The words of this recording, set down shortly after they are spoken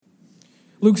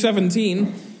Luke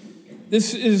 17,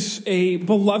 this is a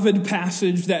beloved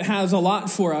passage that has a lot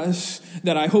for us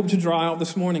that I hope to draw out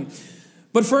this morning.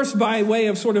 But first, by way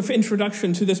of sort of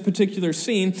introduction to this particular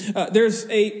scene, there's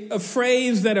a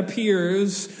phrase that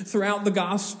appears throughout the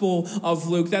Gospel of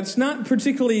Luke that's not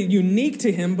particularly unique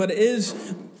to him, but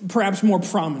is perhaps more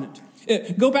prominent.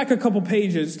 Go back a couple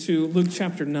pages to Luke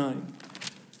chapter 9.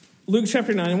 Luke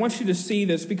chapter 9, I want you to see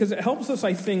this because it helps us,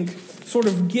 I think, sort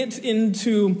of get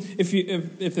into,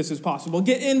 if this is possible,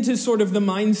 get into sort of the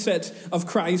mindset of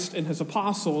Christ and his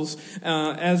apostles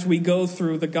as we go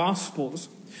through the Gospels.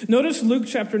 Notice Luke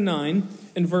chapter 9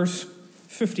 and verse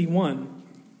 51.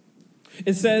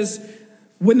 It says,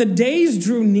 when the days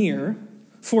drew near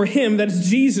for him, that is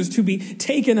Jesus, to be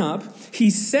taken up, he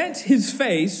set his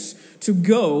face to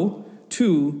go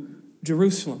to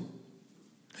Jerusalem.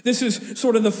 This is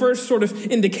sort of the first sort of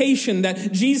indication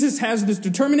that Jesus has this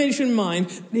determination in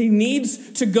mind. He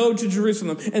needs to go to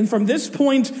Jerusalem. And from this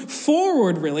point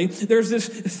forward, really, there's this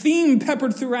theme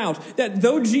peppered throughout that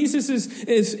though Jesus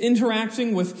is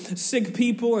interacting with sick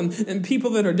people and people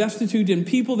that are destitute and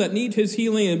people that need his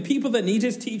healing and people that need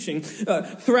his teaching,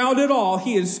 throughout it all,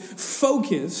 he is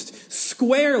focused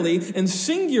squarely and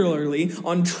singularly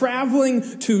on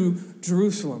traveling to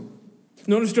Jerusalem.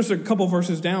 Notice just a couple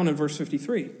verses down in verse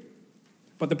 53.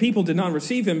 But the people did not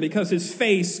receive him because his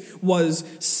face was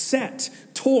set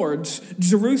towards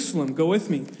Jerusalem. Go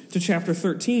with me to chapter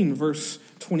 13, verse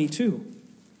 22.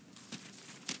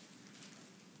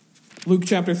 Luke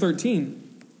chapter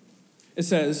 13. It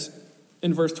says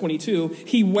in verse 22,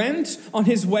 he went on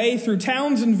his way through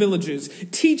towns and villages,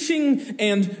 teaching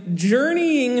and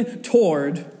journeying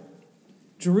toward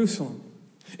Jerusalem.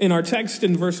 In our text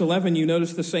in verse 11, you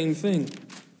notice the same thing.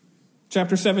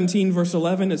 Chapter 17, verse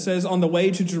 11, it says, on the way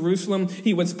to Jerusalem,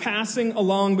 he was passing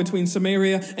along between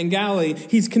Samaria and Galilee.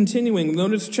 He's continuing.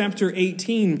 Notice chapter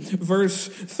 18, verse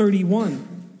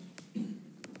 31.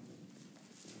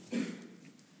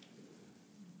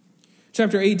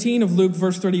 Chapter 18 of Luke,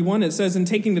 verse 31, it says, and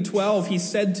taking the 12, he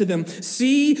said to them,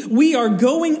 see, we are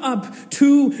going up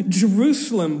to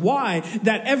Jerusalem. Why?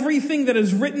 That everything that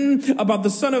is written about the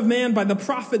Son of Man by the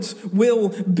prophets will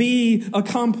be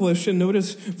accomplished. And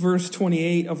notice verse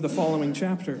 28 of the following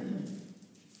chapter.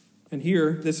 And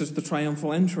here, this is the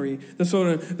triumphal entry,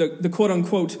 the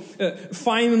quote-unquote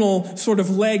final sort of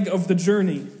leg of the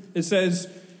journey. It says,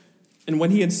 and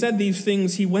when he had said these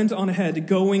things, he went on ahead,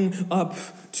 going up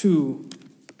to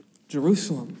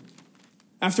Jerusalem.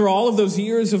 After all of those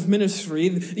years of ministry,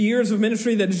 the years of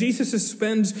ministry that Jesus has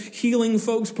spent healing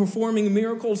folks, performing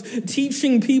miracles,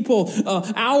 teaching people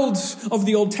out of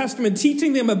the Old Testament,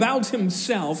 teaching them about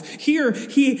himself. Here,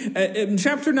 in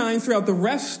chapter 9, throughout the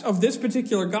rest of this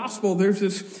particular gospel, there's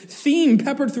this theme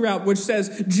peppered throughout which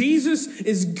says Jesus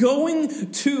is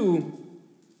going to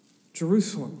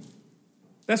Jerusalem.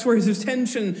 That's where his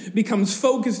attention becomes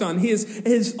focused on.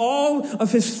 All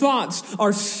of his thoughts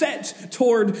are set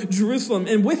toward Jerusalem.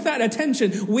 And with that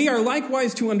attention, we are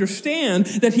likewise to understand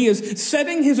that he is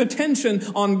setting his attention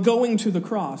on going to the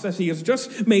cross. As he has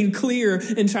just made clear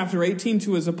in chapter 18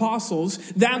 to his apostles,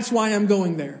 that's why I'm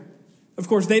going there. Of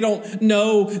course, they don't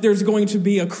know there's going to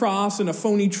be a cross and a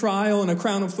phony trial and a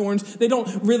crown of thorns. They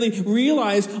don't really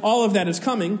realize all of that is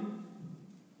coming.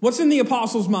 What's in the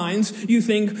apostles' minds, you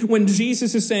think, when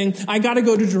Jesus is saying, I got to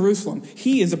go to Jerusalem?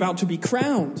 He is about to be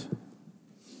crowned.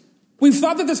 We've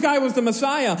thought that this guy was the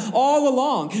Messiah all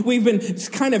along. We've been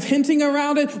kind of hinting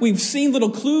around it. We've seen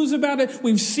little clues about it.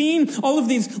 We've seen all of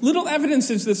these little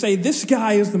evidences that say this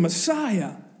guy is the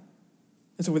Messiah.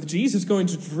 And so with Jesus going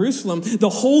to Jerusalem,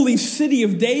 the holy city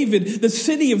of David, the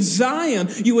city of Zion,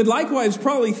 you would likewise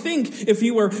probably think, if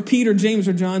you were Peter, James,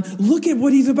 or John, look at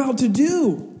what he's about to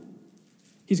do.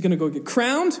 He's going to go get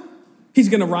crowned. He's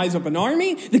going to rise up an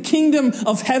army. The kingdom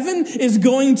of heaven is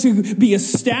going to be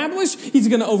established. He's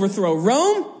going to overthrow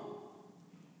Rome.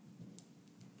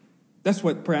 That's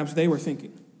what perhaps they were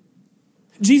thinking.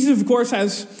 Jesus, of course,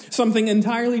 has something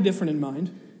entirely different in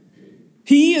mind.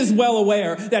 He is well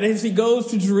aware that as he goes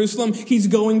to Jerusalem, he's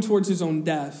going towards his own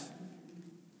death.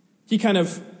 He kind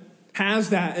of has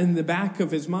that in the back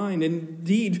of his mind.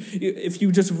 Indeed, if you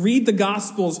just read the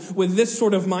Gospels with this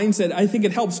sort of mindset, I think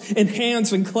it helps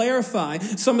enhance and clarify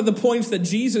some of the points that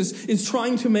Jesus is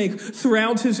trying to make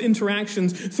throughout his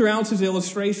interactions, throughout his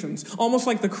illustrations. Almost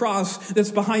like the cross that's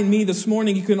behind me this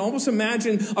morning. You can almost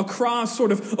imagine a cross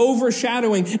sort of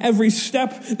overshadowing every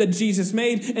step that Jesus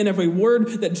made and every word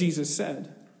that Jesus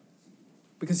said.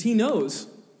 Because he knows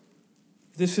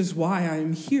this is why I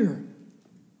am here.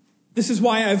 This is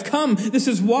why I've come. This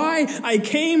is why I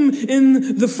came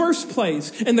in the first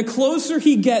place. And the closer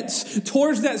he gets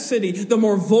towards that city, the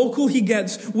more vocal he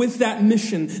gets with that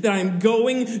mission that I'm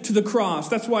going to the cross.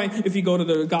 That's why if you go to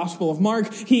the Gospel of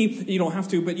Mark, you don't have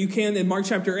to, but you can in Mark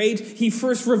chapter 8, he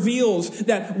first reveals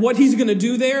that what he's going to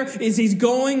do there is he's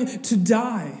going to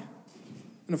die.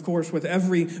 And of course, with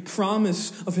every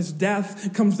promise of his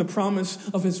death comes the promise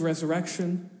of his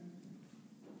resurrection.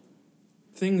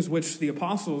 Things which the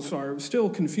apostles are still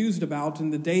confused about in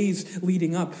the days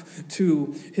leading up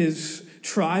to his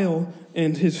trial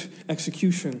and his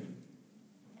execution.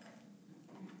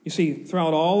 You see,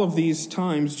 throughout all of these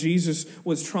times, Jesus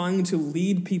was trying to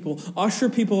lead people, usher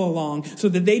people along so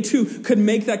that they too could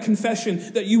make that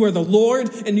confession that you are the Lord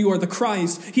and you are the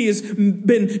Christ. He has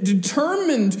been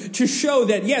determined to show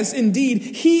that, yes, indeed,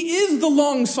 he is the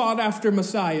long sought after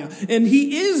Messiah and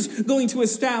he is going to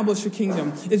establish a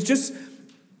kingdom. It's just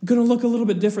going to look a little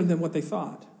bit different than what they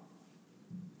thought.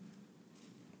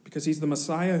 Because he's the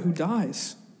Messiah who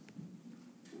dies.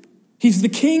 He's the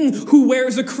king who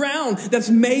wears a crown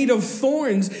that's made of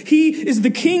thorns. He is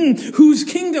the king whose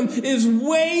kingdom is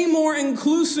way more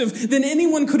inclusive than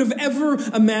anyone could have ever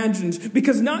imagined.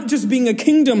 Because not just being a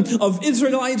kingdom of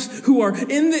Israelites who are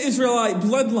in the Israelite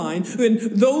bloodline,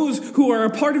 and those who are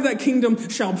a part of that kingdom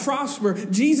shall prosper.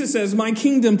 Jesus says, my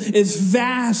kingdom is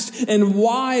vast and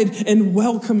wide and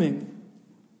welcoming.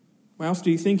 What else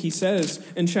do you think he says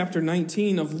in chapter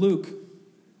 19 of Luke?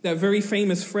 That very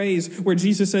famous phrase where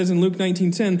Jesus says in Luke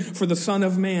 19:10, for the Son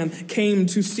of Man came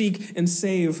to seek and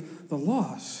save the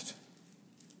lost.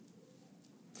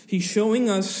 He's showing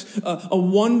us a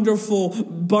wonderful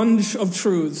bunch of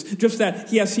truths. Just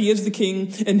that, yes, he is the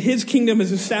king, and his kingdom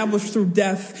is established through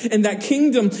death, and that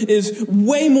kingdom is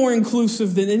way more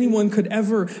inclusive than anyone could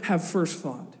ever have first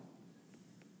thought.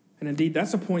 And indeed,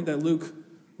 that's a point that Luke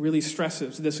really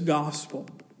stresses, this gospel.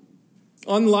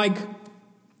 Unlike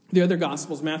the other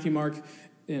Gospels, Matthew, Mark,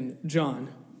 and John,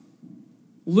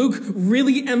 Luke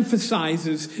really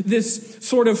emphasizes this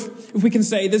sort of, if we can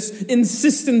say, this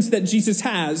insistence that Jesus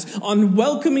has on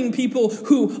welcoming people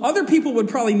who other people would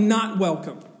probably not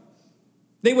welcome.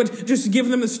 They would just give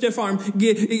them a stiff arm,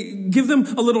 give them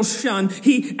a little shun.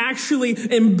 He actually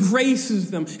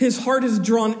embraces them. His heart is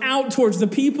drawn out towards the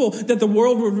people that the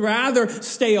world would rather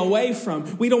stay away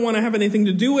from. We don't want to have anything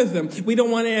to do with them. We don't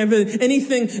want to have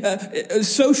anything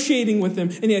associating with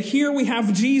them. And yet here we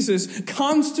have Jesus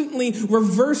constantly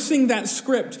reversing that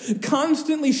script,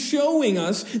 constantly showing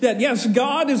us that, yes,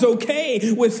 God is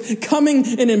okay with coming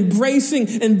and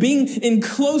embracing and being in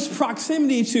close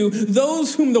proximity to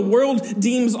those whom the world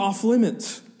deems off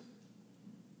limits.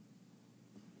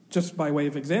 Just by way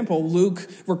of example, Luke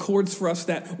records for us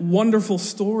that wonderful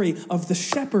story of the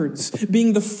shepherds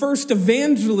being the first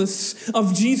evangelists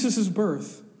of Jesus'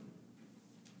 birth.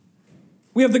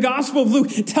 We have the Gospel of Luke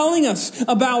telling us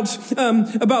about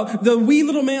the wee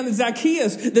little man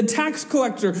Zacchaeus, the tax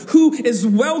collector, who is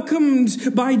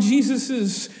welcomed by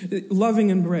Jesus' loving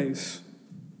embrace.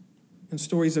 And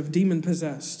stories of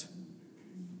demon-possessed.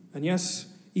 And yes,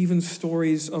 even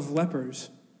stories of lepers,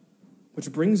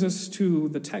 which brings us to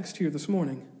the text here this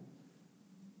morning.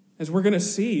 As we're going to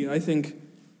see, I think,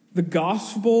 the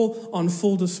gospel on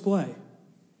full display.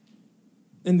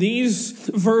 In these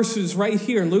verses right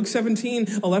here, in Luke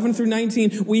 17, 11 through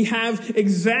 19, we have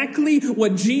exactly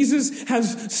what Jesus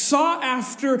has sought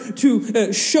after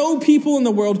to show people in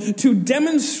the world, to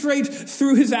demonstrate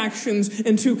through his actions,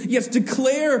 and to, yes,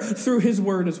 declare through his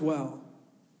word as well.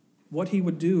 What he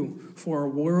would do for a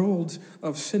world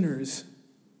of sinners,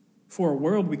 for a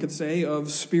world, we could say, of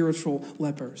spiritual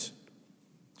lepers.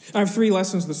 I have 3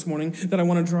 lessons this morning that I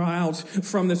want to draw out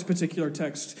from this particular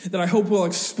text that I hope will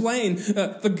explain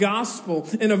the gospel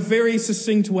in a very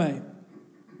succinct way.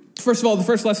 First of all, the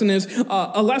first lesson is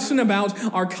a lesson about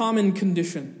our common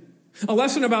condition. A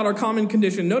lesson about our common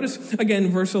condition. Notice again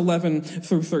verse 11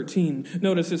 through 13.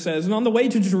 Notice it says, and on the way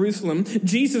to Jerusalem,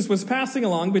 Jesus was passing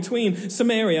along between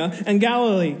Samaria and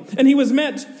Galilee. And he was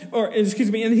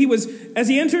as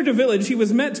he entered a village, he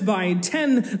was met by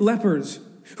 10 lepers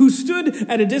who stood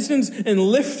at a distance and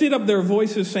lifted up their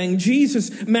voices saying,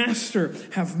 Jesus, Master,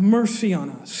 have mercy on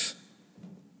us.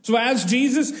 So as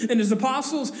Jesus and his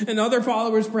apostles and other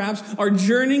followers perhaps are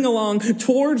journeying along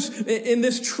in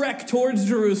this trek towards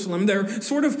Jerusalem, they're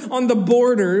sort of on the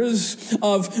borders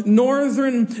of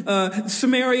northern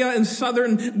Samaria and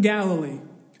southern Galilee.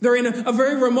 They're in a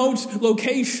very remote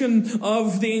location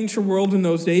of the ancient world in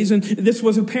those days, and this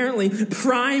was apparently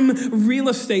prime real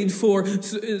estate for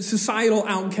societal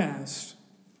outcasts.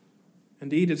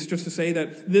 Indeed, it's just to say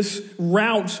that this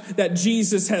route that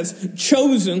Jesus has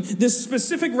chosen, this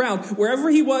specific route, wherever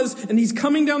he was and he's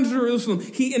coming down to Jerusalem,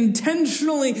 he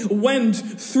intentionally went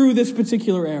through this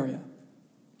particular area.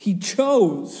 He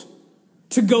chose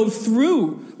to go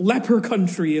through leper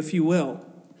country, if you will.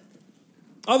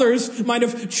 Others might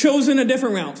have chosen a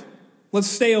different route. Let's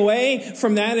stay away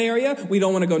from that area. We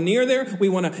don't want to go near there. We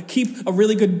want to keep a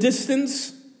really good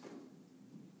distance.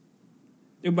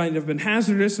 It might have been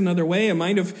hazardous another way. It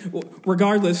might have,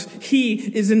 regardless, he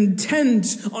is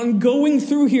intent on going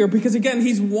through here because, again,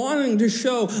 he's wanting to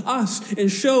show us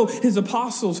and show his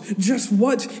apostles just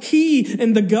what he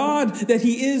and the God that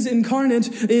he is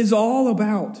incarnate is all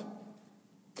about.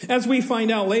 As we find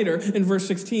out later in verse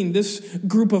 16, this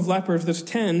group of lepers, this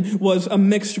 10, was a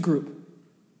mixed group.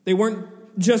 They weren't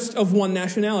just of one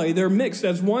nationality. They're mixed,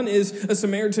 as one is a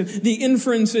Samaritan. The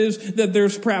inference is that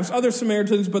there's perhaps other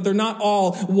Samaritans, but they're not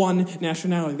all one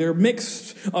nationality. They're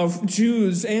mixed of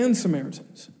Jews and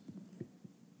Samaritans,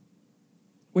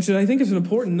 which I think is an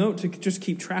important note to just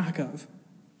keep track of.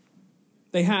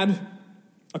 They had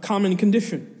a common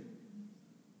condition.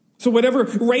 So whatever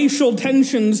racial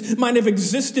tensions might have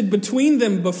existed between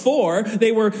them before,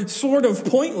 they were sort of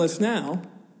pointless now.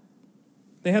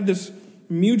 They had this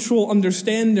mutual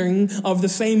understanding of the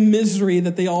same misery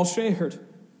that they all shared.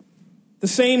 The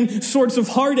same sorts of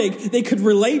heartache they could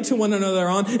relate to one another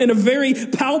on in a very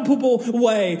palpable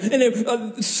way.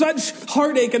 And such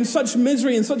heartache and such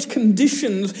misery and such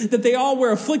conditions that they all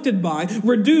were afflicted by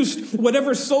reduced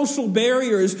whatever social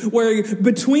barriers were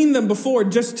between them before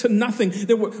just to nothing.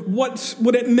 What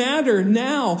would it matter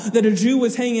now that a Jew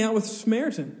was hanging out with a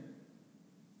Samaritan?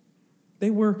 They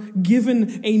were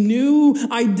given a new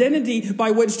identity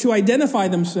by which to identify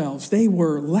themselves. They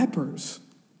were lepers.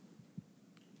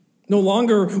 No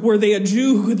longer were they a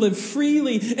Jew who could live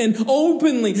freely and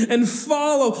openly and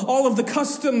follow all of the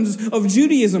customs of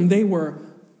Judaism. They were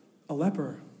a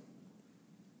leper.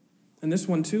 And this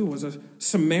one too was a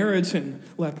Samaritan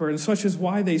leper, and such is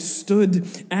why they stood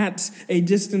at a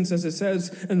distance, as it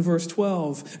says in verse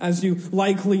 12. As you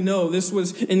likely know, this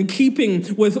was in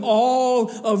keeping with all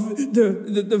of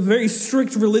the very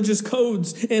strict religious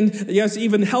codes and, yes,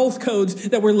 even health codes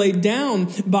that were laid down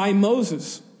by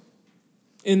Moses.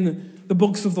 In the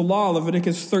books of the law,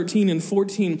 Leviticus 13 and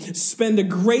 14, spend a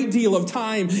great deal of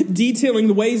time detailing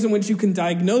the ways in which you can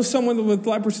diagnose someone with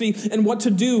leprosy and what to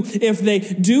do if they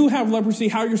do have leprosy,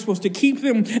 how you're supposed to keep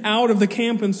them out of the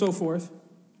camp and so forth.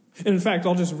 And in fact,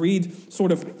 I'll just read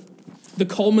sort of the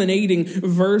culminating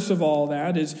verse of all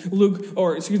that is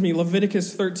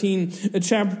Leviticus 13,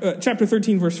 chapter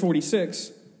 13, verse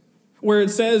 46. Where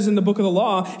it says in the book of the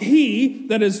law, he,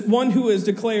 that is one who is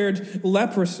declared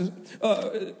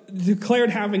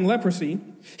having leprosy,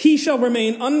 he shall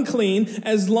remain unclean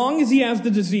as long as he has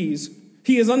the disease.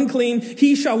 He is unclean,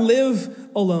 he shall live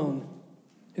alone.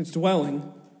 His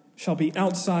dwelling shall be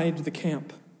outside the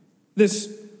camp.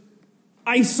 This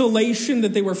isolation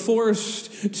that they were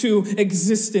forced to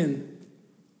exist in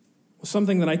was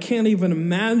something that I can't even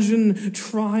imagine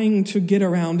trying to get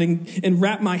around and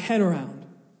wrap my head around.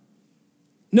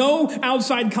 No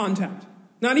outside contact,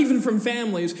 not even from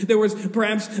families. There was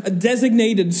perhaps a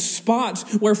designated spot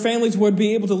where families would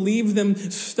be able to leave them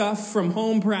stuff from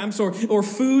home, perhaps, or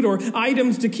food or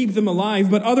items to keep them alive.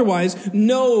 But otherwise,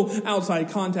 no outside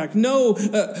contact, no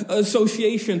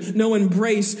association, no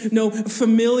embrace, no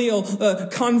familial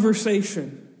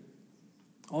conversation.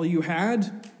 All you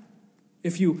had,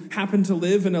 if you happened to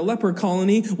live in a leper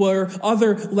colony, were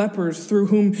other lepers through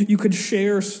whom you could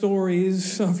share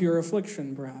stories of your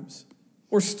affliction, perhaps.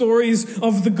 Or stories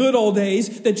of the good old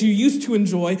days that you used to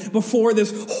enjoy before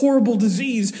this horrible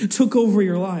disease took over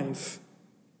your life.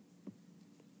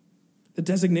 The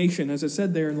designation, as it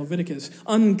said there in Leviticus,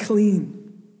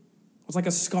 unclean, was like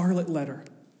a scarlet letter.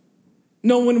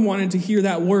 No one wanted to hear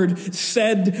that word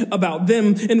said about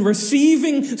them, and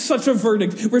receiving such a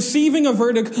verdict, receiving a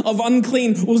verdict of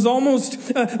unclean was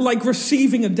almost like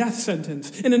receiving a death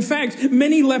sentence. And in fact,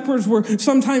 many lepers were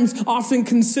sometimes often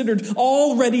considered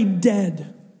already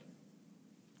dead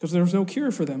because there was no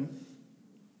cure for them.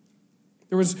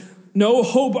 There was no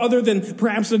hope other than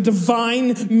perhaps a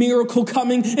divine miracle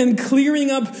coming and clearing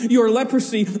up your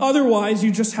leprosy. Otherwise, you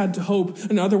just had to hope,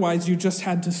 and otherwise you just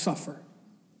had to suffer.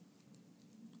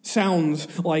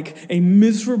 Sounds like a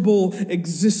miserable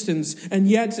existence. And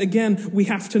yet, again, we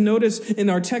have to notice in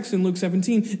our text in Luke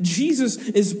 17, Jesus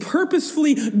is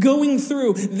purposefully going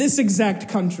through this exact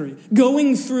country,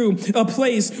 going through a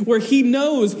place where he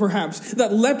knows, perhaps,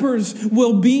 that lepers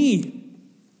will be.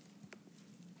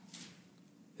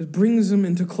 It brings him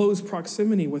into close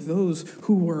proximity with those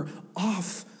who were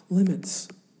off limits.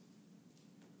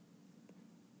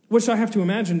 which I have to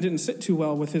imagine didn't sit too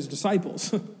well with his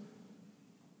disciples.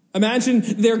 Imagine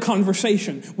their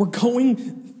conversation. We're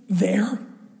going there?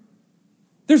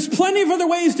 There's plenty of other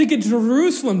ways to get to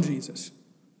Jerusalem, Jesus.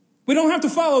 We don't have to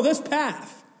follow this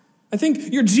path. I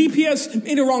think your GPS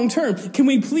made a wrong turn. Can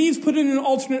we please put in an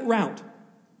alternate route?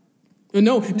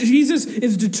 No, Jesus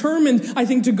is determined, I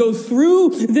think, to go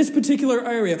through this particular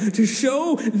area, to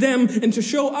show them and to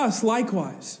show us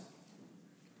likewise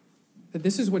that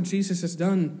this is what Jesus has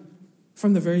done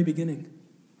from the very beginning.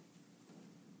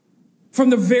 From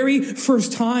the very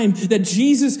first time that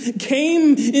Jesus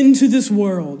came into this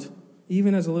world,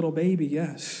 even as a little baby,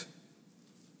 yes.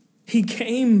 He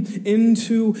came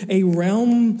into a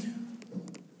realm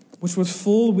which was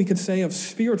full, we could say, of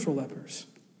spiritual lepers.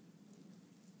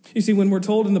 You see, when we're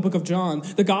told in the book of John,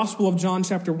 the Gospel of John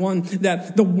chapter 1,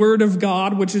 that the Word of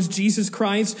God, which is Jesus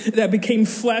Christ, that became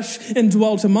flesh and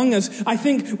dwelt among us, I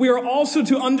think we are also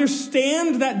to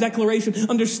understand that declaration,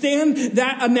 understand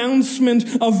that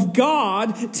announcement of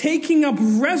God taking up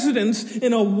residence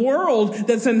in a world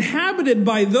that's inhabited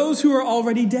by those who are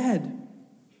already dead.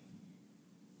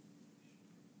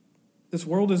 This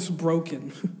world is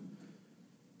broken.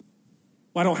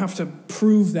 Well, I don't have to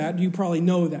prove that. You probably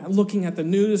know that. Looking at the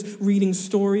news, reading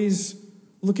stories,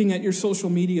 looking at your social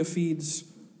media feeds.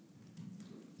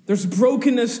 There's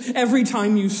brokenness every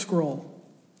time you scroll.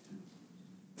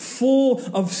 Full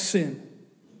of sin.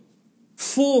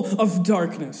 Full of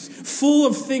darkness. Full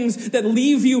of things that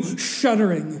leave you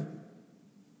shuddering.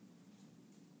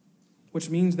 Which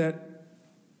means that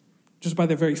just by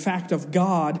the very fact of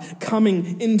God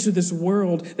coming into this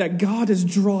world, that God is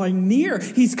drawing near.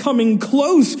 He's coming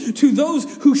close to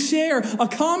those who share a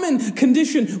common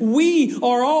condition. We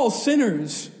are all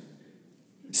sinners.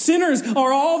 Sinners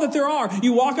are all that there are.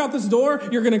 You walk out this door,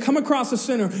 you're going to come across a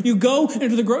sinner. You go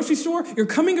into the grocery store, you're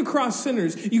coming across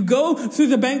sinners. You go through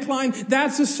the bank line,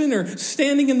 that's a sinner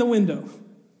standing in the window.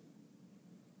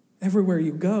 Everywhere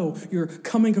you go, you're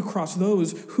coming across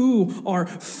those who are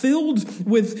filled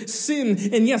with sin.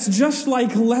 And yes, just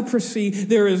like leprosy,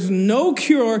 there is no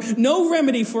cure, no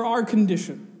remedy for our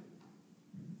condition.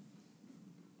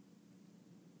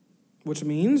 Which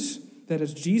means that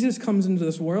as Jesus comes into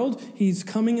this world, he's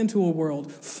coming into a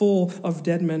world full of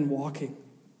dead men walking.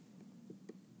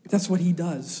 That's what he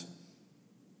does.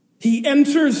 He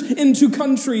enters into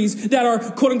countries that are,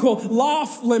 quote unquote,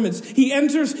 off limits. He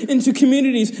enters into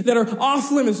communities that are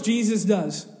off limits. Jesus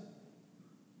does.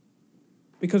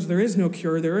 Because there is no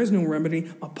cure, there is no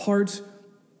remedy apart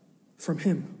from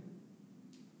him.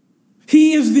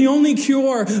 He is the only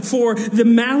cure for the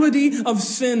malady of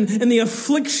sin and the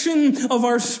affliction of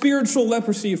our spiritual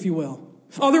leprosy, if you will.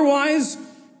 Otherwise,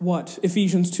 what?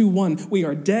 Ephesians 2:1, we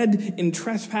are dead in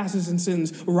trespasses and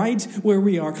sins right where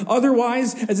we are.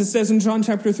 Otherwise, as it says in John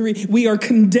chapter 3, we are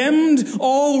condemned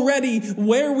already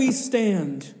where we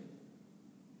stand.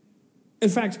 In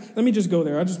fact, let me just go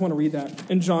there. I just want to read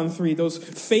that in John 3, those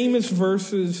famous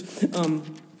verses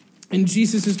in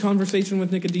Jesus' conversation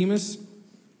with Nicodemus,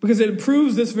 because it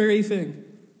proves this very thing.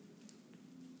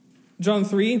 John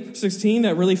 3:16,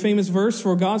 that really famous verse,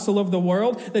 for God so loved the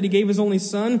world that he gave his only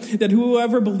son, that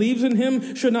whoever believes in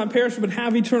him should not perish but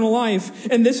have eternal life.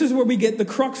 And this is where we get the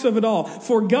crux of it all.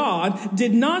 For God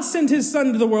did not send his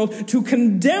son to the world to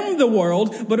condemn the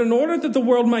world, but in order that the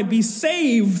world might be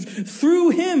saved through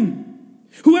him.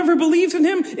 Whoever believes in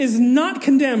him is not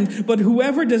condemned, but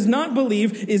whoever does not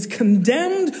believe is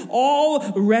condemned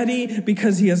already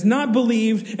because he has not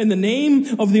believed in the name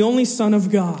of the only Son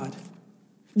of God.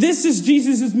 This is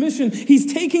Jesus' mission. He's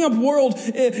taking up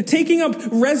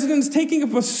residence, taking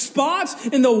up a spot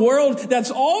in the world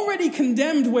that's already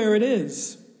condemned where it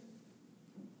is.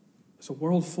 It's a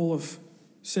world full of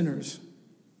sinners.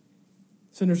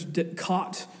 Sinners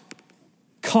caught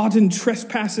in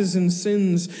trespasses and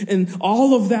sins. And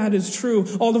all of that is true.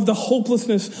 All of the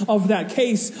hopelessness of that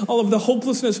case, all of the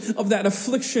hopelessness of that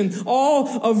affliction, all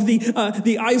of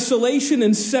the isolation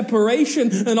and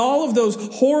separation, and all of those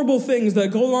horrible things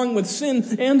that go along with sin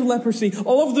and leprosy,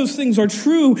 all of those things are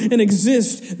true and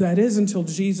exist. That is until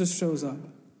Jesus shows up.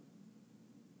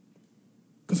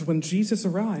 Because when Jesus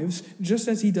arrives, just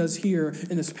as he does here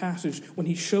in this passage, when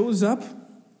he shows up,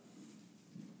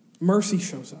 mercy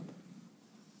shows up.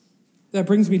 That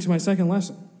brings me to my second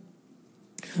lesson.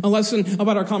 A lesson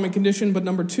about our common condition, but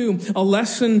number 2, a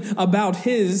lesson about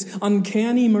his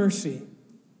uncanny mercy.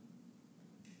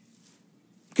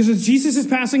 Because as Jesus is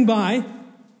passing by,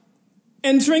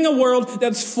 entering a world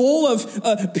that's full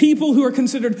of people who are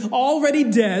considered already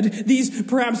dead, these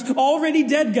perhaps already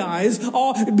dead guys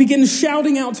all begin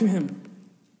shouting out to him,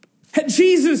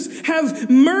 Jesus, have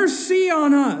mercy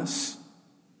on us.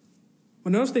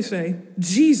 Well, notice they say,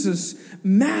 Jesus,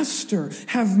 Master,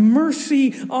 have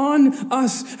mercy on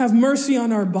us. Have mercy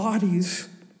on our bodies.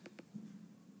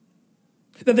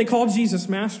 That they called Jesus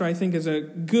Master, I think, is a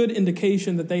good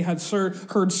indication that they had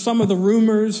heard some of the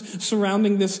rumors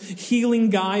surrounding this healing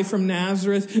guy from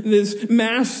Nazareth. This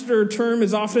master term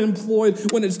is often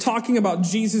employed when it's talking about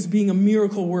Jesus being a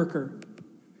miracle worker.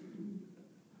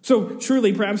 So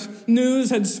truly, perhaps news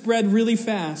had spread really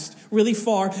fast, really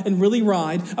far, and really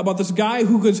wide about this guy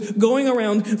who was going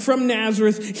around from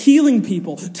Nazareth, healing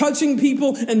people, touching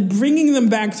people, and bringing them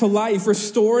back to life,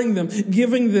 restoring them,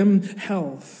 giving them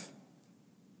health.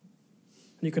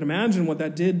 And you can imagine what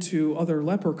that did to other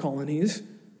leper colonies,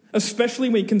 especially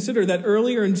when you consider that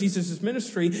earlier in Jesus'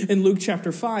 ministry, in Luke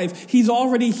chapter 5, he's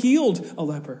already healed a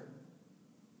leper.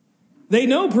 They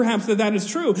know perhaps that is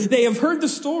true. They have heard the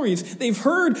stories. They've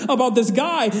heard about this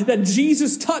guy that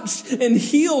Jesus touched and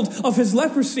healed of his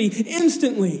leprosy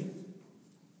instantly.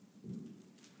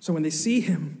 So when they see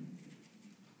him,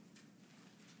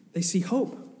 they see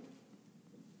hope.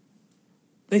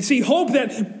 They see hope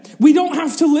that we don't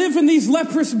have to live in these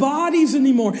leprous bodies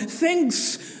anymore.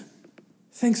 Thanks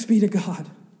be to God.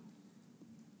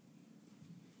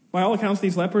 By all accounts,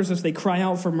 these lepers, as they cry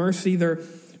out for mercy, they're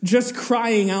just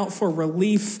crying out for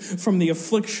relief from the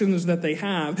afflictions that they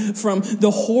have, from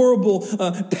the horrible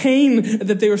pain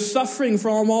that they are suffering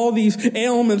from, all these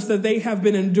ailments that they have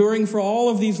been enduring for all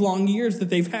of these long years that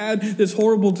they've had this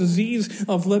horrible disease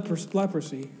of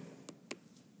leprosy.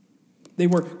 They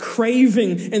were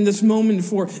craving in this moment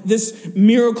for this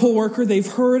miracle worker they've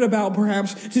heard about,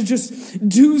 perhaps, to just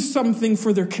do something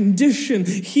for their condition.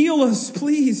 Heal us,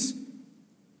 please.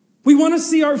 We want to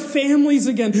see our families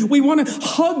again. We want to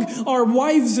hug our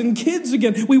wives and kids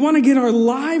again. We want to get our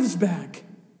lives back.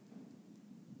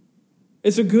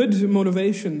 It's a good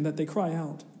motivation that they cry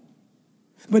out.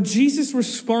 But Jesus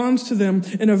responds to them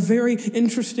in a very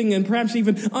interesting and perhaps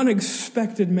even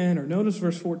unexpected manner. Notice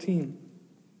verse 14.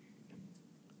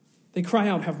 They cry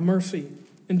out, have mercy.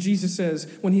 And Jesus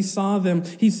says, when he saw them,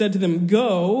 he said to them,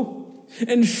 go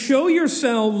and show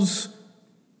yourselves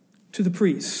to the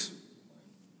priests.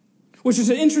 Which is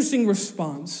an interesting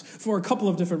response for a couple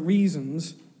of different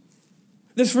reasons.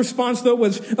 This response, though,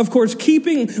 was, of course,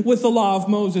 keeping with the law of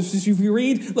Moses. As if you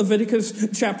read Leviticus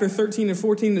chapter 13 and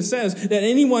 14, it says that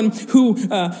anyone who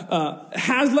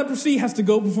has leprosy has to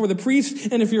go before the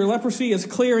priest. And if your leprosy is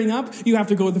clearing up, you have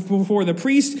to go before the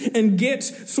priest and get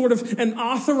sort of an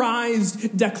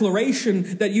authorized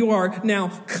declaration that you are now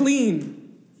clean.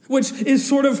 Which is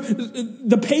sort of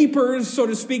the papers, so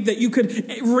to speak, that you could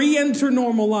re-enter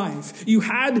normal life. You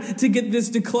had to get this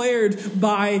declared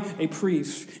by a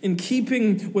priest in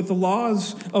keeping with the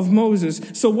laws of Moses.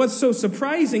 So what's so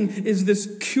surprising is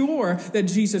this cure that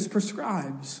Jesus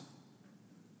prescribes.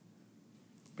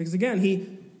 Because again,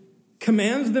 he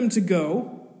commands them to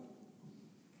go,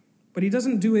 but he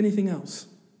doesn't do anything else.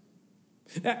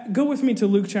 Go with me to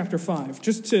Luke chapter 5,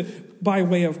 just by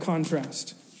way of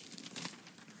contrast.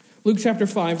 Luke chapter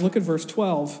 5, look at verse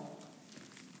 12.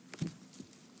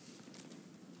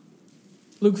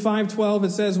 Luke 5:12, it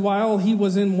says, while he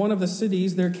was in one of the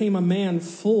cities, there came a man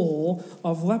full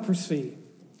of leprosy.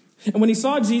 And when he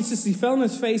saw Jesus, he fell on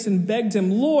his face and begged him,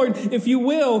 Lord, if you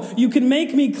will, you can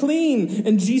make me clean.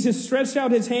 And Jesus stretched out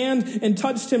his hand and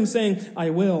touched him, saying, I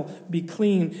will be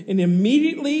clean. And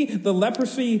immediately the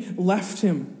leprosy left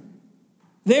him.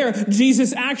 There,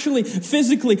 Jesus actually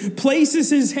physically places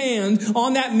his hand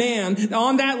on that man,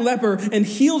 on that leper, and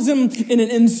heals him in an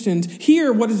instant.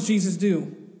 Here, what does Jesus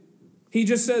do? He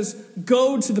just says,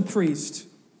 go to the priest,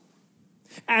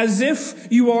 as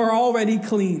if you are already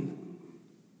clean.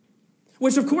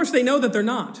 Which, of course, they know that they're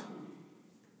not.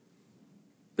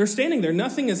 They're standing there.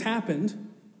 Nothing has happened.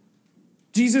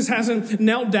 Jesus hasn't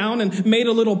knelt down and made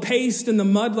a little paste in the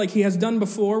mud like he has done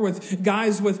before with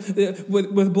guys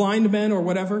with blind men or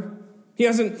whatever. He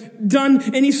hasn't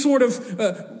done any sort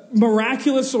of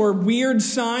miraculous or weird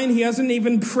sign. He hasn't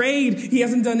even prayed. He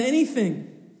hasn't done anything.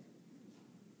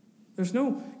 There's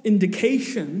no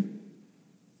indication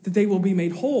that they will be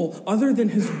made whole other than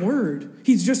his word.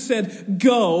 He's just said,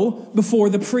 go before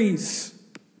the priests.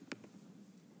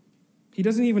 He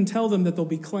doesn't even tell them that they'll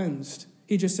be cleansed.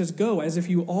 He just says, go, as if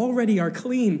you already are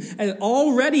clean and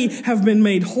already have been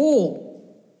made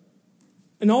whole.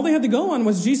 And all they had to go on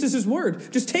was Jesus'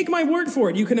 word. Just take my word for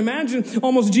it. You can imagine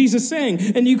almost Jesus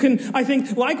saying, and you can, I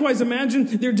think, likewise imagine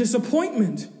their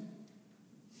disappointment.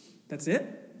 That's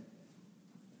it?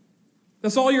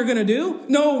 That's all you're going to do?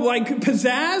 No, like,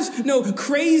 pizzazz? No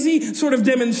crazy sort of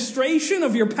demonstration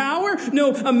of your power? No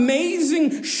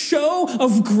amazing show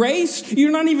of grace?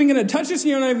 You're not even going to touch us and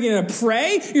you're not even going to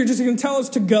pray? You're just going to tell us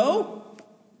to go?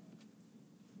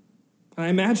 I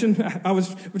imagine I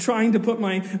was trying to put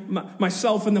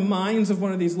myself in the minds of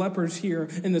one of these lepers here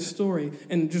in this story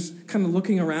and just kind of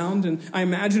looking around. And I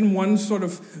imagine one sort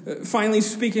of finally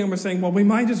speaking and saying, well, we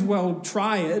might as well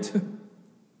try it.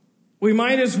 We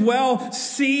might as well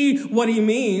see what he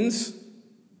means.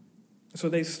 So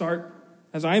they start,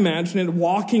 as I imagine it,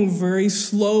 walking very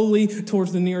slowly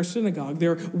towards the nearest synagogue.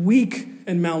 They're weak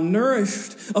and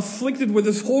malnourished, afflicted with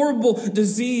this horrible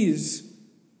disease.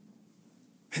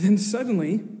 And then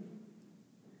suddenly,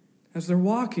 as they're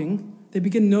walking, they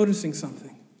begin noticing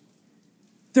something.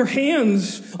 Their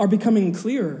hands are becoming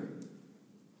clearer.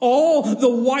 All the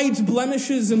white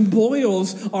blemishes and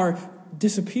boils are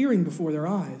disappearing before their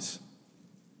eyes.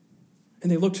 And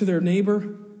they look to their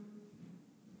neighbor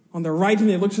on their right, and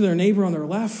they look to their neighbor on their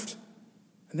left.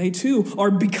 And they too are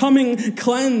becoming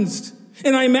cleansed.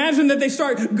 And I imagine that they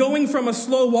start going from a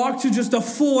slow walk to just a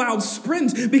full-out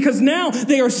sprint, because now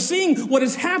they are seeing what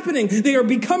is happening. They are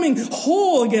becoming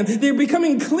whole again. They're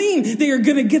becoming clean. They are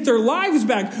going to get their lives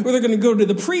back, or they're going to go to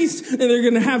the priest, and they're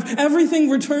going to have everything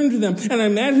returned to them. And I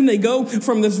imagine they go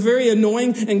from this very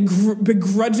annoying and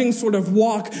begrudging sort of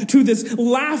walk to this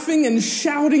laughing and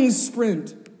shouting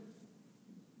sprint.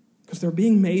 Because they're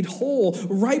being made whole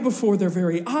right before their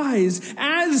very eyes.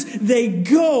 As they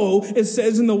go, it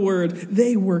says in the word,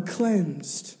 they were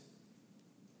cleansed.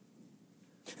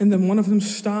 And then one of them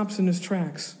stops in his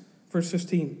tracks. Verse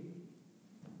 15.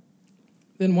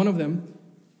 Then one of them,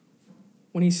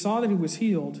 when he saw that he was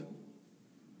healed,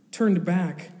 turned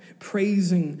back,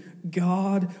 praising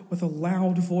God with a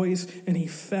loud voice, and he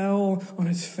fell on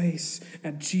his face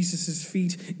at Jesus'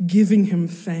 feet, giving him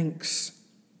thanks.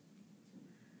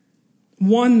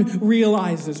 One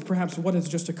realizes perhaps what has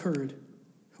just occurred.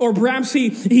 Or perhaps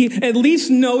he at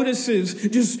least notices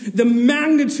just the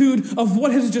magnitude of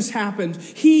what has just happened.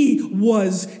 He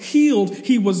was healed.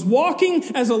 He was walking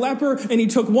as a leper, and he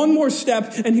took one more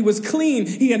step, and he was clean.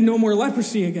 He had no more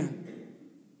leprosy again.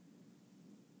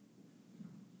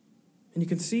 And you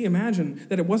can imagine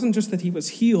that it wasn't just that he was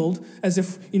healed as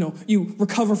if, you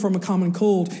recover from a common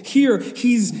cold. Here,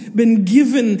 he's been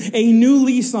given a new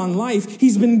lease on life.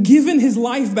 He's been given his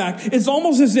life back. It's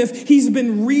almost as if he's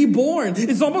been reborn.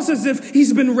 It's almost as if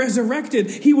he's been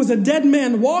resurrected. He was a dead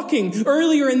man walking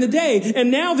earlier in the day.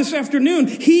 And now this afternoon,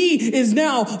 he is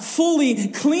now fully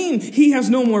clean. He has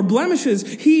no more blemishes.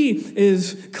 He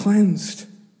is cleansed.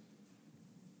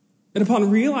 And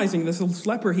upon realizing this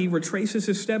leper, he retraces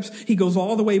his steps. He goes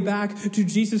all the way back to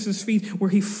Jesus' feet, where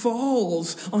he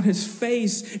falls on his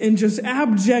face in just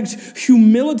abject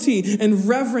humility and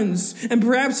reverence. And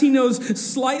perhaps he knows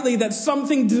slightly that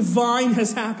something divine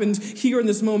has happened here in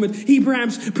this moment. He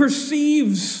perhaps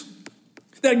perceives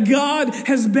that God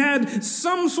has had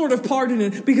some sort of part in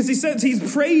it, because he says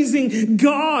he's praising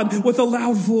God with a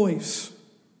loud voice.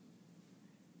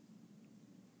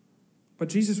 But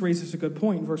Jesus raises a good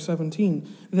point, verse 17.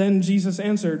 Then Jesus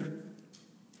answered,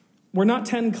 "Were not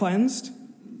 10 cleansed?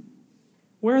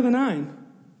 Where are the 9?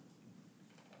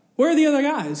 Where are the other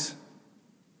guys?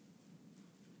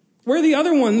 Where are the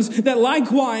other ones that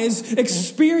likewise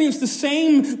experienced the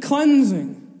same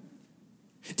cleansing?"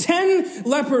 10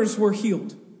 lepers were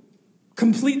healed.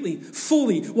 Completely,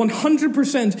 fully,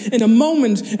 100% in a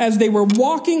moment as they were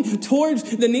walking towards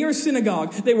the nearest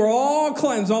synagogue. They were all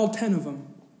cleansed, all 10 of them.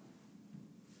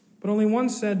 But only one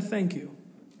said, "Thank you."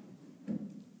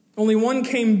 Only one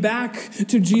came back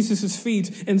to Jesus'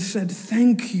 feet and said,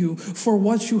 "Thank you for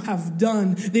what you have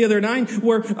done." The other 9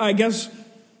 were, I guess,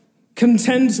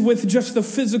 content with just the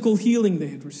physical healing they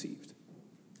had received.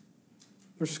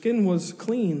 Their skin was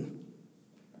clean,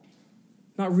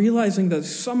 not realizing that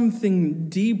something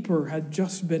deeper had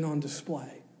just been on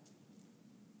display.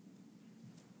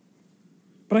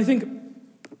 But I think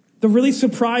the really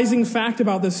surprising fact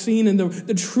about this scene, and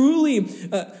the truly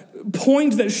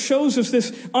point that shows us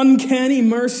this uncanny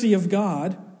mercy of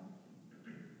God,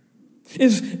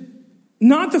 is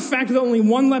not the fact that only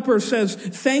one leper says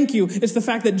thank you. It's the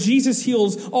fact that Jesus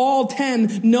heals all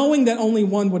 10, knowing that only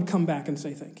one would come back and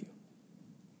say thank you.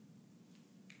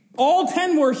 All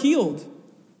 10 were healed.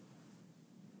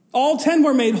 All 10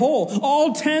 were made whole.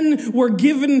 All 10 were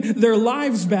given their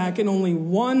lives back, and only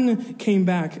one came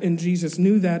back, and Jesus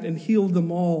knew that and healed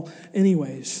them all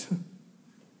anyways.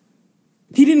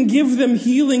 He didn't give them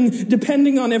healing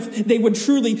depending on if they would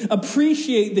truly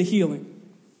appreciate the healing.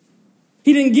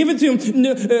 He didn't give it to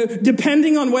them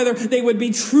depending on whether they would be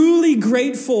truly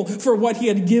grateful for what he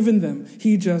had given them.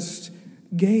 He just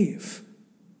gave.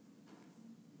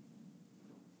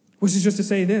 Which is just to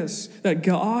say this, that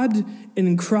God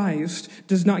in Christ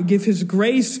does not give his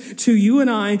grace to you and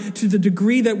I to the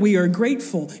degree that we are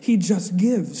grateful. He just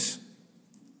gives.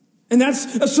 And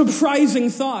that's a surprising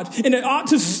thought. And it ought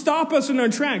to stop us in our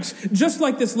tracks, just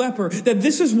like this leper, that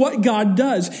this is what God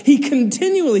does. He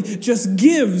continually just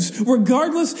gives,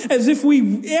 regardless as if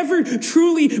we ever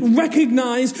truly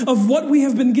recognize of what we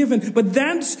have been given. But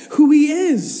that's who he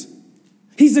is.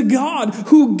 He's a God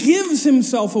who gives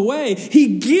himself away.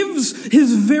 He gives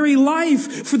his very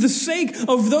life for the sake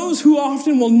of those who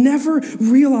often will never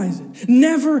realize it,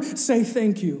 never say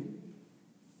thank you.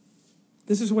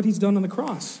 This is what he's done on the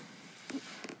cross.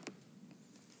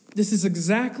 This is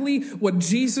exactly what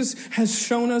Jesus has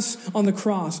shown us on the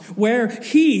cross, where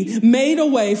he made a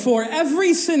way for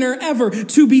every sinner ever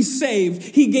to be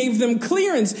saved. He gave them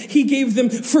clearance. He gave them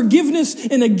forgiveness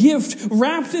in a gift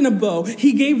wrapped in a bow.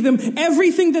 He gave them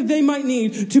everything that they might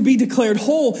need to be declared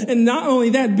whole, and not only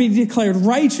that, be declared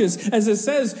righteous, as it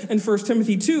says in 1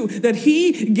 Timothy 2, that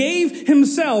he gave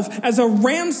himself as a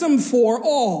ransom for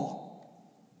all.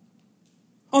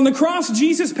 On the cross,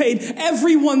 Jesus paid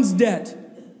everyone's debt.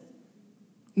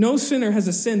 No sinner has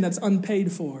a sin that's unpaid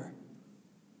for.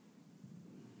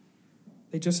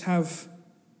 They just have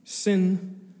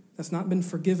sin that's not been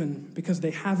forgiven because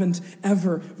they haven't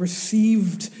ever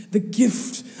received the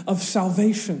gift of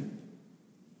salvation.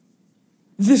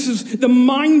 This is the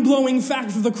mind-blowing fact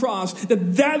of the cross,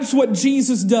 that that's what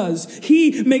Jesus does.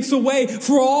 He makes a way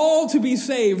for all to be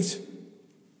saved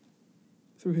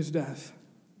through his death,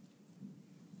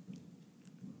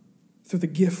 through the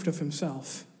gift of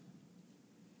himself.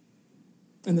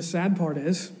 And the sad part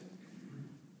is,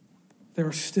 there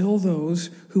are still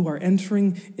those who are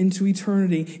entering into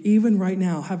eternity, even right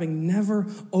now, having never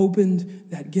opened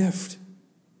that gift.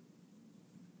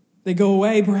 They go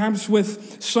away perhaps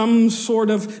with some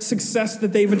sort of success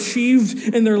that they've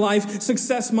achieved in their life.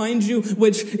 Success, mind you,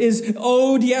 which is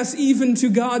owed, yes, even to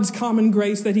God's common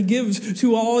grace that he gives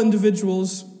to all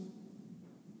individuals.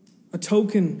 A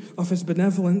token of his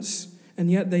benevolence, and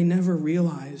yet they never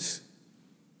realize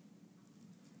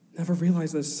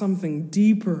that something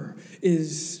deeper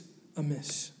is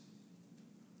amiss.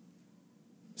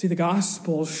 See, the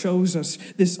gospel shows us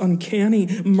this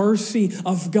uncanny mercy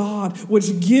of God,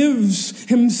 which gives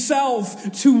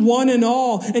himself to one and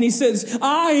all. And he says,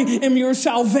 I am your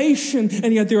salvation.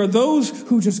 And yet there are those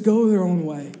who just go their own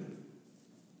way.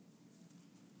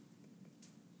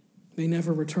 They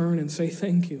never return and say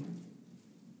thank you.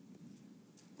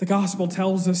 The gospel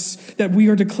tells us that we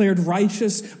are declared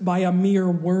righteous by a mere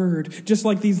word. Just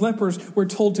like these lepers were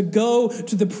told to go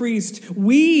to the priest.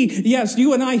 Yes,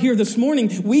 you and I here this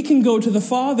morning, we can go to the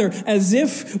Father as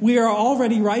if we are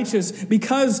already righteous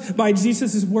because by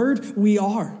Jesus' word, we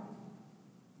are.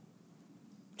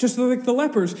 Just like the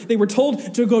lepers, they were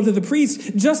told to go to the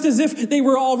priest just as if they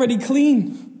were already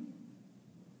clean.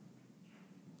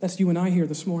 That's you and I here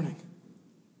this morning.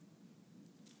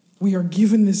 We are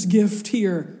given this gift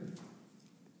here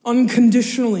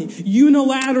unconditionally,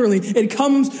 unilaterally. It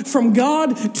comes from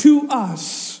God to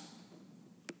us.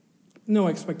 No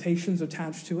expectations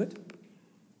attached to it.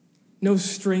 No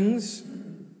strings.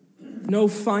 No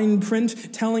fine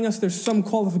print telling us there's some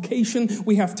qualification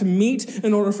we have to meet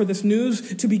in order for this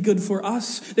news to be good for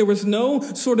us. There was no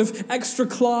sort of extra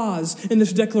clause in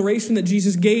this declaration that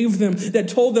Jesus gave them that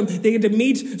told them they had to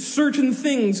meet certain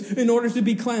things in order to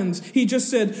be cleansed. He just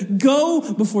said,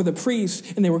 go before the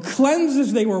priest, and they were cleansed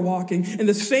as they were walking. And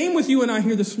the same with you and I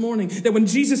here this morning, that when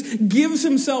Jesus gives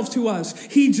himself to us,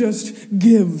 he just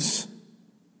gives.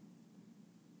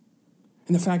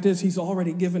 And the fact is, he's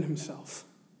already given himself.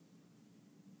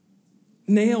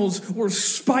 Nails were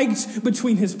spiked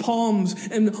between his palms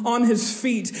and on his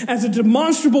feet as a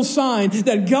demonstrable sign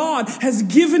that God has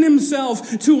given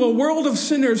himself to a world of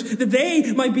sinners that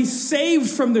they might be saved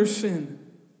from their sin.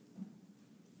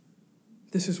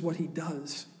 This is what he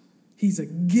does. He's a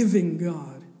giving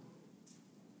God.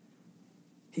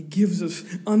 He gives us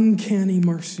uncanny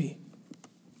mercy.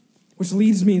 Which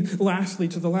leads me lastly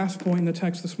to the last point in the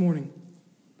text this morning.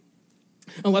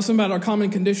 A lesson about our common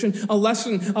condition, a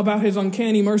lesson about his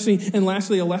uncanny mercy, and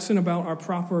lastly, a lesson about our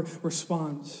proper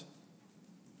response.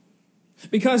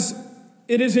 Because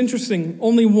it is interesting,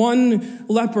 only one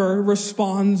leper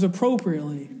responds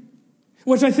appropriately.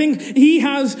 Which I think he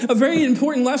has a very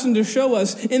important lesson to show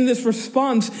us in this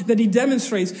response that he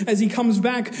demonstrates as he comes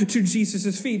back to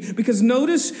Jesus' feet. Because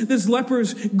notice this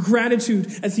leper's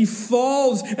gratitude as he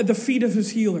falls at the feet of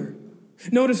his healer.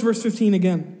 Notice verse 15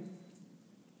 again.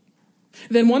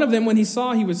 Then one of them, when he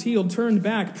saw he was healed, turned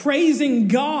back, praising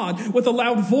God with a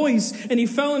loud voice, and he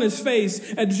fell on his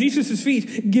face at Jesus'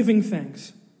 feet, giving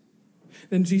thanks.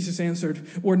 Then Jesus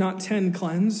answered, were not 10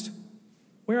 cleansed?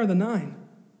 Where are the 9?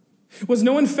 Was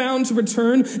no one found to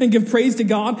return and give praise to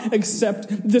God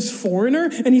except this foreigner?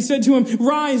 And he said to him,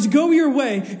 rise, go your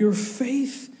way. Your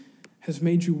faith has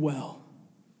made you well.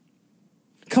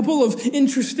 A couple of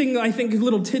interesting, I think,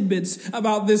 little tidbits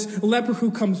about this leper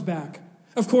who comes back.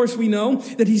 Of course, we know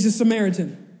that he's a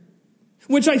Samaritan,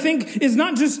 which I think is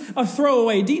not just a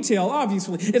throwaway detail,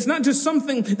 obviously. It's not just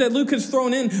something that Luke has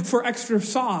thrown in for extra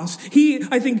sauce. He,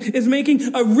 I think, is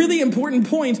making a really important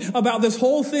point about this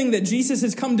whole thing that Jesus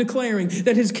has come declaring,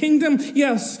 that his kingdom,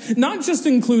 yes, not just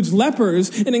includes lepers,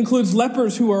 it includes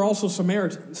lepers who are also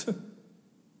Samaritans,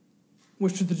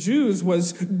 which to the Jews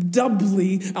was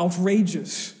doubly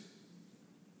outrageous.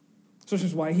 Such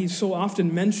is why he's so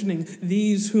often mentioning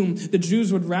these whom the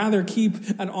Jews would rather keep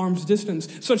at arm's distance.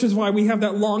 Such is why we have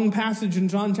that long passage in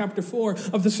John chapter 4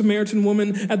 of the Samaritan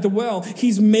woman at the well.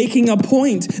 He's making a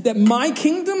point that my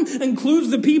kingdom includes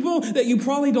the people that you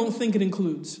probably don't think it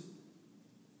includes.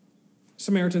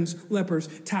 Samaritans, lepers,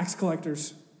 tax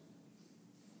collectors.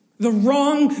 The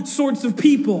wrong sorts of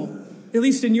people. At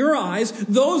least in your eyes,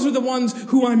 those are the ones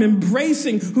who I'm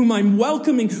embracing, whom I'm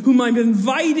welcoming, whom I'm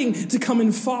inviting to come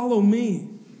and follow me.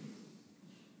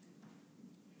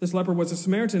 This leper was a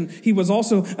Samaritan. He was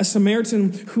also a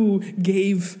Samaritan who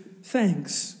gave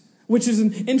thanks, which is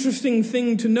an interesting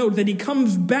thing to note, that he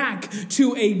comes back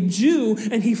to a Jew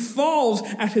and he falls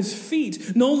at his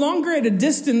feet, no longer at a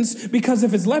distance because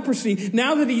of his leprosy.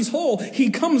 Now that he's whole, he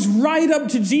comes right up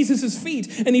to Jesus'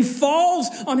 feet and he falls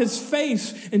on his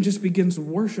face and just begins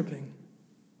worshiping,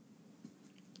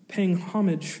 paying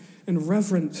homage and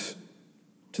reverence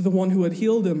to the one who had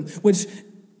healed him, which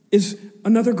is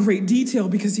another great detail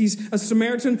because he's a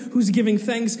Samaritan who's giving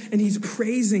thanks and he's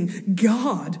praising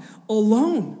God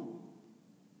alone.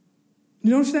 You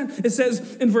notice that? It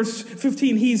says in verse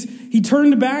 15, he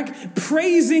turned back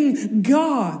praising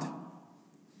God.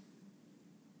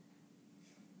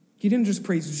 He didn't just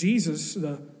praise Jesus,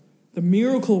 the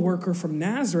miracle worker from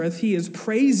Nazareth. He is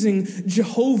praising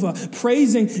Jehovah,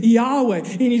 praising Yahweh,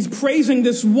 and he's praising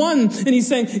this one, and he's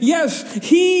saying, yes,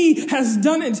 he has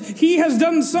done it. He has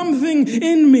done something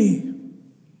in me,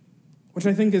 which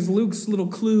I think is Luke's little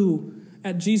clue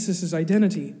at Jesus'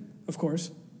 identity, of course.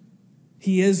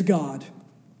 He is God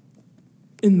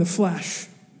in the flesh.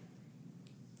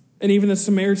 And even the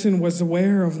Samaritan was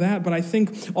aware of that. But I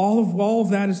think all of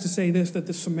that is to say this, that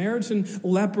the Samaritan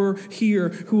leper here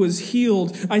who was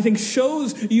healed, I think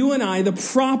shows you and I the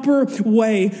proper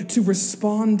way to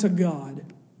respond to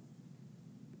God,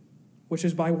 which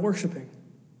is by worshiping.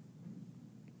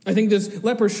 I think this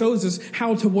leper shows us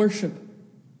how to worship.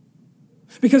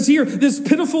 Because here, this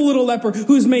pitiful little leper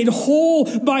who's made whole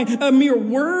by a mere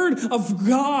word of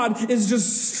God is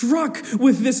just struck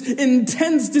with this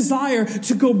intense desire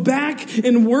to go back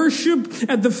and worship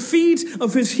at the feet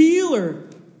of his healer.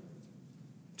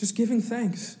 Just giving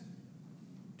thanks.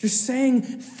 Just saying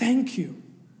thank you.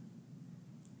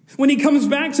 When he comes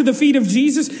back to the feet of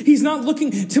Jesus, he's not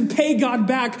looking to pay God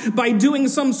back by doing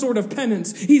some sort of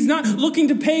penance. He's not looking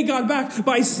to pay God back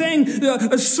by saying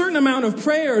a certain amount of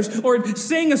prayers or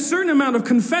saying a certain amount of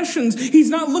confessions. He's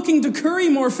not looking to curry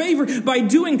more favor by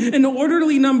doing an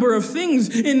orderly number of things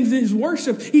in his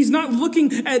worship. He's not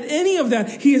looking at any of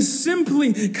that. He is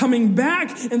simply coming back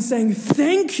and saying,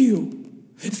 thank you.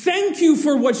 Thank you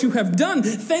for what you have done.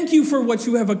 Thank you for what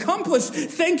you have accomplished.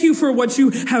 Thank you for what you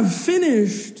have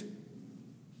finished.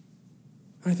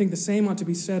 I think the same ought to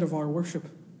be said of our worship.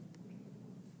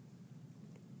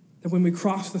 That when we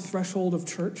cross the threshold of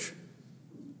church,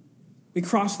 we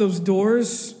cross those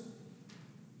doors,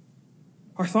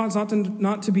 our thoughts ought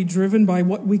not to be driven by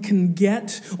what we can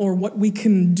get or what we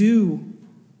can do.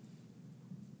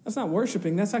 That's not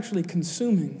worshiping, that's actually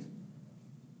consuming.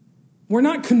 We're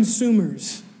not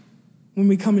consumers when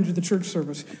we come into the church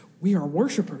service. We are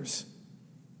worshipers.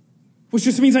 Which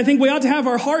just means I think we ought to have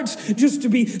our hearts just to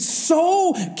be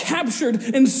so captured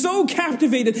and so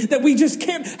captivated that we just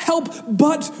can't help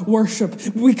but worship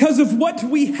because of what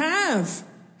we have.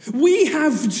 We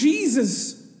have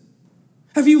Jesus.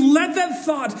 Have you let that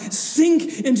thought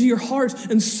sink into your heart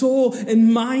and soul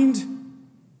and mind?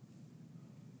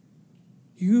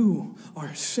 You are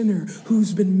a sinner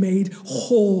who's been made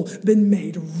whole, been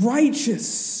made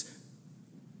righteous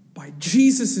by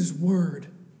Jesus' word.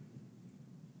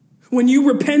 When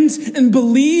you repent and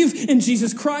believe in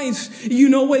Jesus Christ, you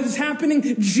know what is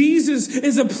happening? Jesus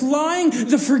is applying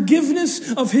the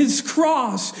forgiveness of his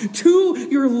cross to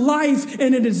your life,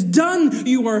 and it is done.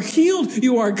 You are healed.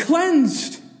 You are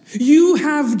cleansed. You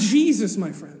have Jesus,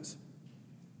 my friends.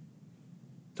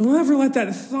 Don't ever let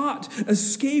that thought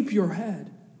escape your head.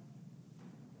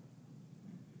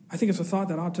 I think it's a thought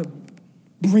that ought to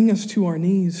bring us to our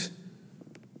knees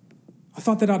I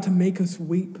thought that ought to make us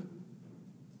weep.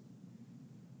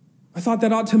 I thought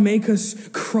that ought to make us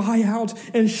cry out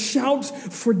and shout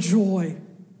for joy.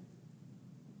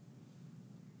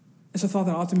 It's a thought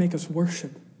that ought to make us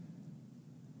worship.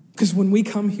 Because when we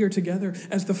come here together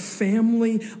as the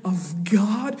family of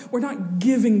God, we're not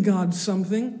giving God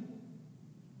something.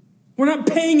 We're not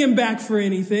paying him back for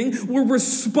anything. We're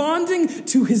responding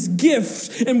to his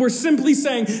gifts, and we're simply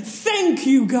saying, thank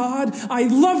you, God. I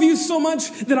love you so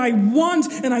much that I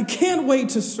want and I can't wait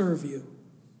to serve you.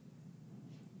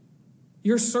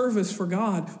 Your service for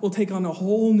God will take on a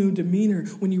whole new demeanor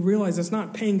when you realize it's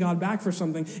not paying God back for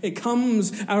something. It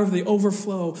comes out of the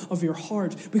overflow of your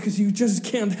heart because you just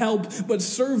can't help but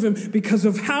serve him because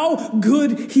of how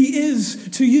good he is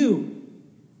to you.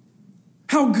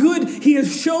 How good he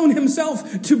has shown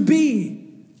himself to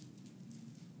be.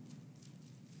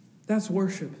 That's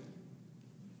worship.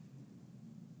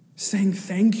 Saying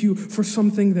thank you for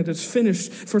something that is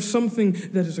finished, for something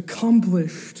that is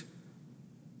accomplished.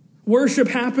 Worship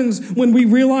happens when we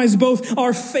realize both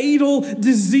our fatal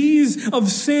disease of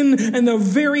sin and the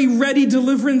very ready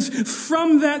deliverance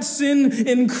from that sin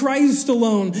in Christ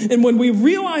alone. And when we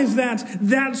realize that,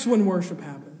 that's when worship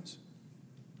happens.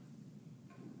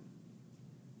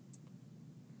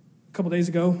 A couple days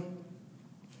ago,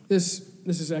 this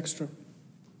is extra.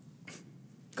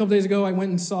 A couple days ago, I went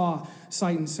and saw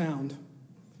Sight and Sound.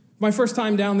 My first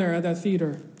time down there at that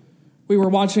theater, we were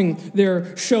watching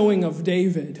their showing of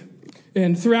David.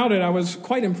 And throughout it, I was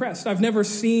quite impressed. I've never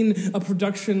seen a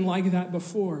production like that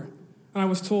before. And I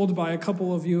was told by a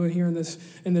couple of you here in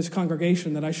this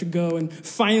congregation that I should go, and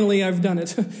finally I've done it.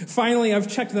 Finally, I've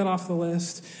checked that off the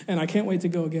list, and I can't wait to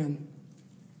go again.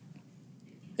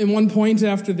 In one point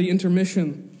after the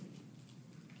intermission,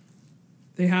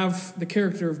 they have the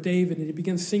character of David, and he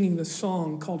begins singing this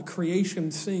song called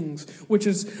Creation Sings, which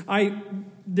is, I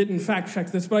didn't fact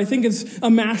check this, but I think it's a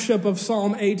mashup of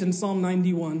Psalm 8 and Psalm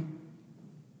 91.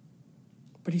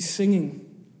 But he's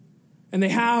singing. And they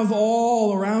have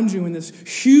all around you in this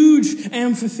huge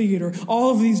amphitheater,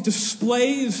 all of these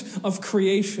displays of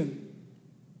creation.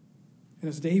 And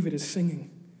as David is singing,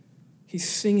 he's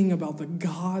singing about the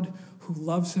God who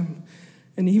loves him.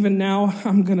 And even now,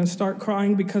 I'm going to start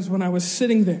crying because when I was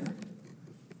sitting there,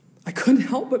 I couldn't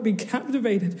help but be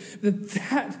captivated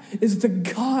that is the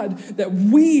God that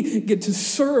we get to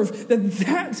serve,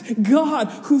 that God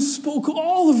who spoke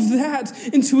all of that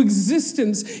into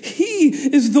existence, he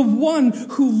is the one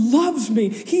who loves me.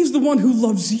 He's the one who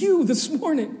loves you this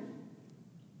morning.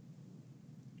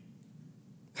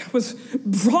 I was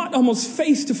brought almost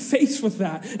face to face with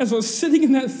that as I was sitting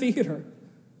in that theater.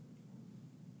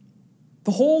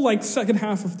 The whole second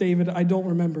half of David, I don't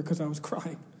remember because I was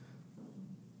crying.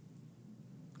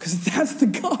 Because that's the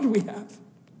God we have.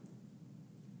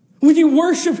 When you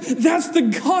worship, that's the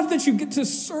God that you get to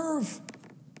serve.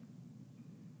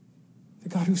 The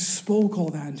God who spoke all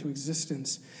that into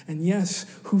existence. And yes,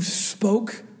 who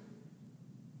spoke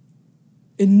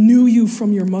and knew you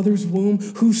from your mother's womb.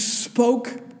 Who spoke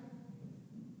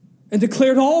and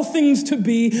declared all things to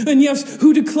be. And yes,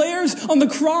 who declares on the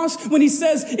cross when he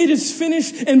says, it is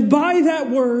finished. And by that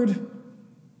word,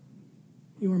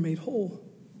 you are made whole.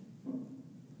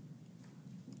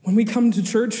 When we come to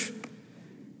church,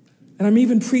 and I'm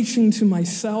even preaching to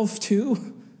myself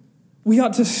too, we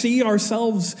ought to see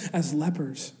ourselves as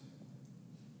lepers.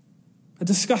 A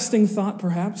disgusting thought,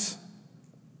 perhaps.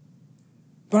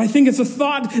 But I think it's a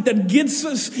thought that gets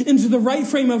us into the right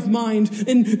frame of mind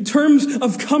in terms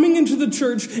of coming into the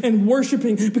church and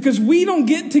worshiping, because we don't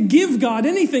get to give God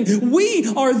anything. We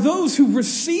are those who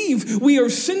receive. We are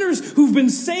sinners who've been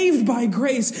saved by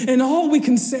grace, and all we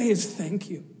can say is thank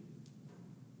you.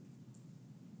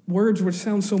 Words which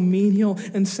sound so menial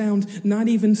and sound not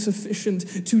even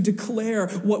sufficient to declare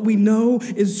what we know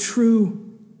is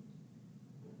true.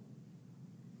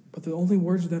 But the only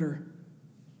words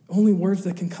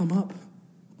that can come up,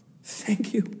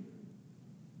 thank you.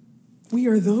 We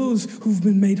are those who've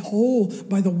been made whole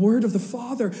by the word of the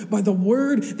Father, by the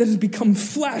word that has become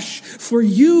flesh for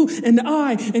you and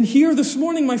I. And here this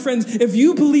morning, my friends, if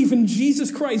you believe in Jesus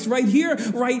Christ right here,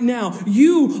 right now,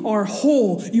 you are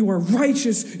whole, you are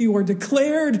righteous, you are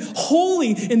declared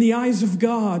holy in the eyes of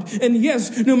God. And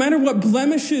yes, no matter what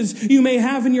blemishes you may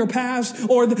have in your past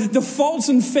or the faults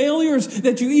and failures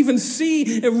that you even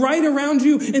see right around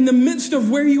you in the midst of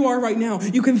where you are right now,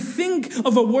 you can think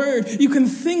of a word, you can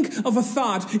think of a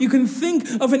thought, you can think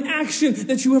of an action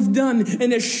that you have done,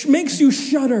 and it makes you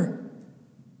shudder.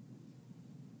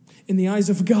 In the eyes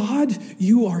of God,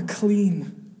 you are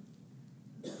clean.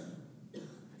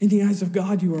 In the eyes of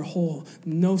God, you are whole.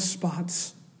 No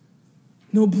spots,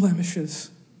 no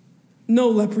blemishes, no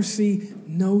leprosy,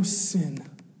 no sin.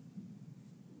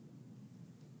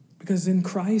 Because in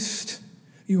Christ,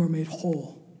 you are made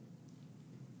whole.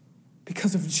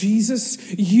 Because of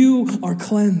Jesus, you are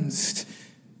cleansed.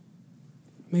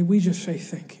 May we just say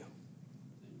thank you.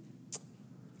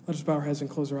 Let us bow our heads and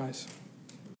close our eyes.